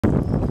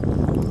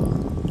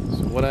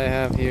what I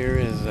have here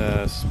is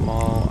a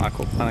small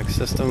aquaponics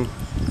system.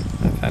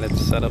 I've had it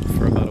set up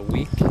for about a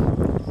week.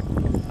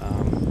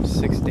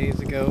 6 days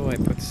ago I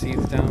put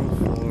seeds down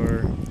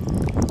for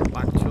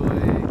bok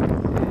choy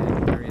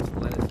and various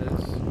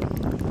lettuces,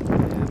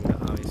 and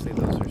obviously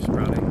those are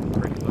sprouting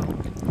pretty well.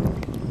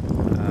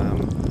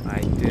 I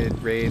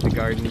did raid the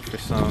garden for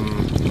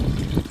some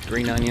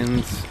green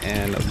onions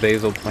and a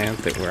basil plant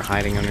that were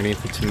hiding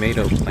underneath the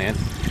tomato plant,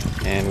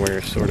 and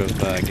we're sort of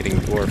getting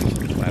dwarfed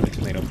by the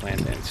tomato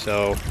plant, and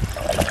so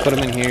put them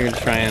in here to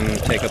try and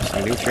take up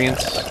some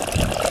nutrients.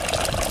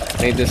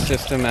 Made this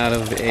system out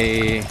of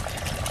a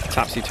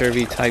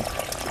topsy-turvy type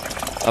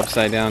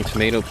upside down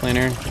tomato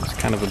planter. It's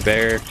kind of a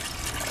bear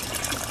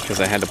because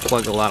I had to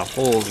plug a lot of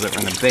holes that were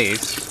in the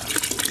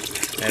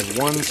base. I had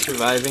one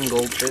surviving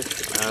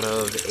goldfish out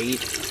of 8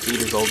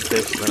 feeder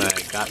goldfish that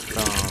I got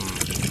from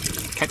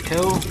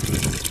Petco.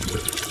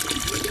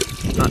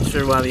 Not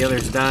sure why the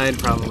others died,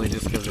 probably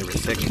just because they were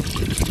sick.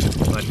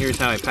 But here's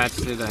how I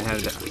patched it. I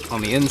had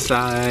on the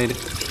inside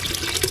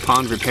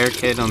pond repair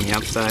kit, on the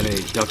outside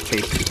a duct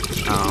tape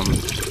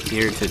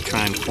here to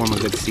try and form a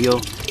good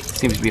seal.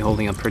 Seems to be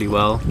holding up pretty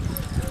well.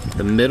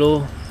 The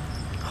middle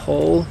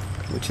hole,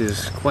 which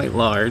is quite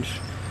large,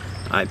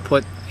 I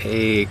put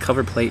a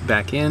cover plate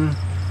back in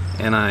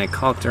and I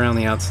caulked around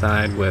the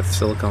outside with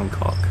silicone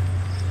caulk.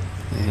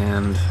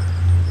 And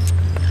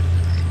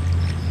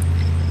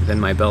then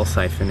my bell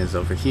siphon is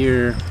over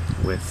here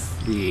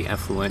with the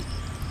effluent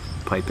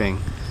piping.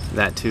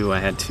 That too I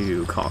had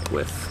to caulk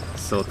with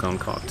silicone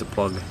caulk to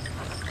plug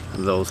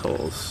those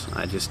holes.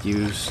 I just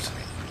used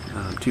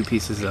 2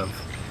 pieces of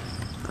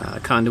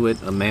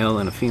conduit, a male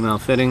and a female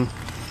fitting,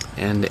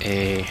 and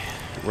a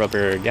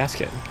rubber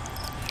gasket.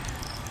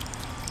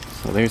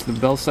 So there's the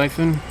bell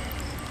siphon.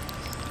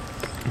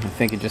 I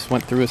think it just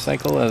went through a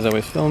cycle as I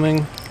was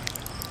filming,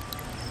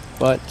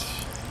 but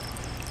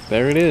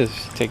there it is.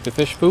 Take the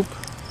fish poop,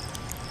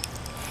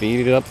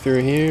 feed it up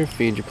through here,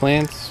 feed your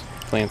plants.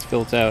 Plants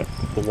filter out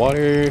the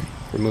water,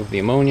 remove the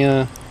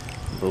ammonia.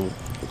 The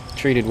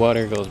treated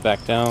water goes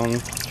back down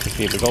to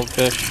feed the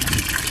goldfish.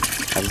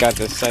 I've got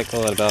this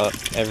cycle at about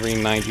every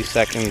 90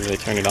 seconds. I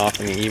turn it off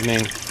in the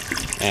evening,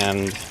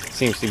 and it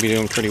seems to be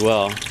doing pretty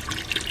well.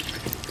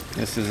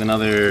 This is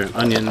another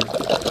onion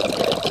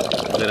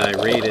that I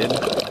raided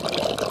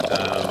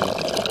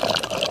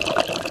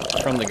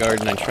from the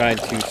garden. I tried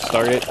to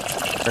start it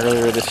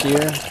earlier this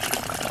year,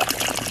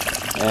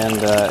 and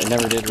it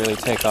never did really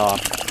take off.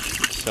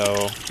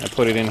 So I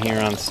put it in here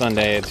on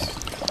Sunday.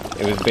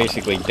 It was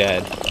basically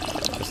dead,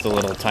 just a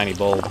little tiny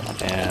bulb,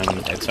 and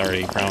it's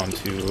already grown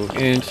to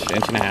inch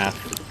and a half.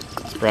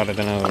 Sprouted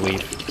another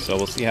leaf, so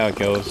we'll see how it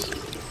goes.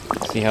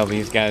 See how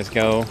these guys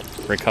go,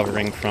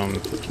 recovering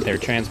from their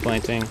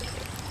transplanting,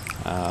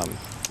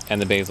 and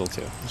the basil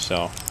too.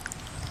 So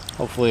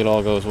hopefully it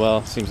all goes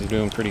well. Seems to be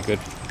doing pretty good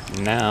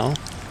now,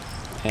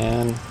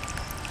 and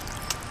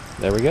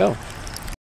there we go.